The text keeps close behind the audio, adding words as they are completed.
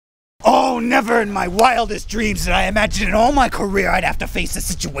never in my wildest dreams did I imagine in all my career I'd have to face a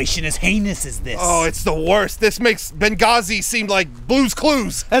situation as heinous as this. Oh, it's the worst. This makes Benghazi seem like Blue's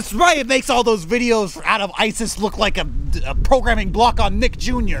Clues. That's right, it makes all those videos out of ISIS look like a programming block on Nick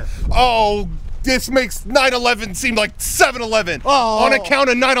Jr. Oh, this makes 9/11 seem like 7/11. Oh. On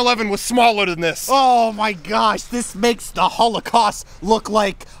account of 9/11 was smaller than this. Oh my gosh, this makes the Holocaust look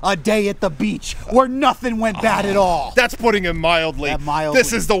like a day at the beach where nothing went bad at all. That's putting it mildly. Yeah, mildly.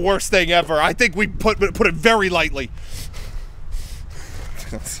 This is the worst thing ever. I think we put it very lightly.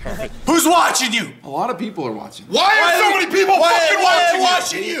 I'm sorry. Who's watching you? A lot of people are watching. Why are so many people fucking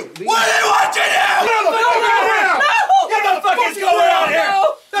watching you? Why are they watching you? What the fuck is going on here?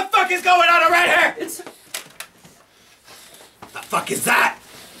 The fuck is going on around here? The fuck is that?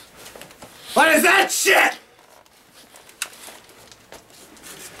 What is that shit?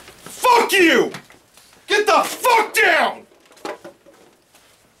 Fuck you! Get the fuck down!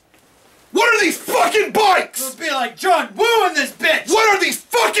 What are these fucking bikes? It'll be like John Woo in this bitch! What are these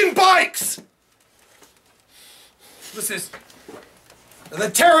fucking bikes? What's this? Are the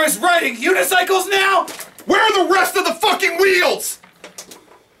terrorists riding unicycles now? Where are the rest of the fucking wheels?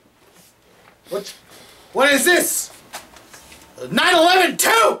 What is this? 9/11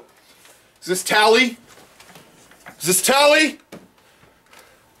 too? Is this Tally? Is this Tally?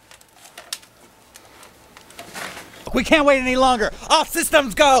 We can't wait any longer. Off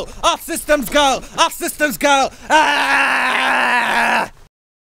systems go! Off systems go! Off systems go! Ah!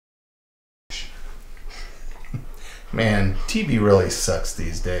 Man, TV really sucks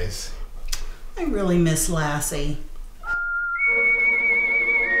these days. I really miss Lassie.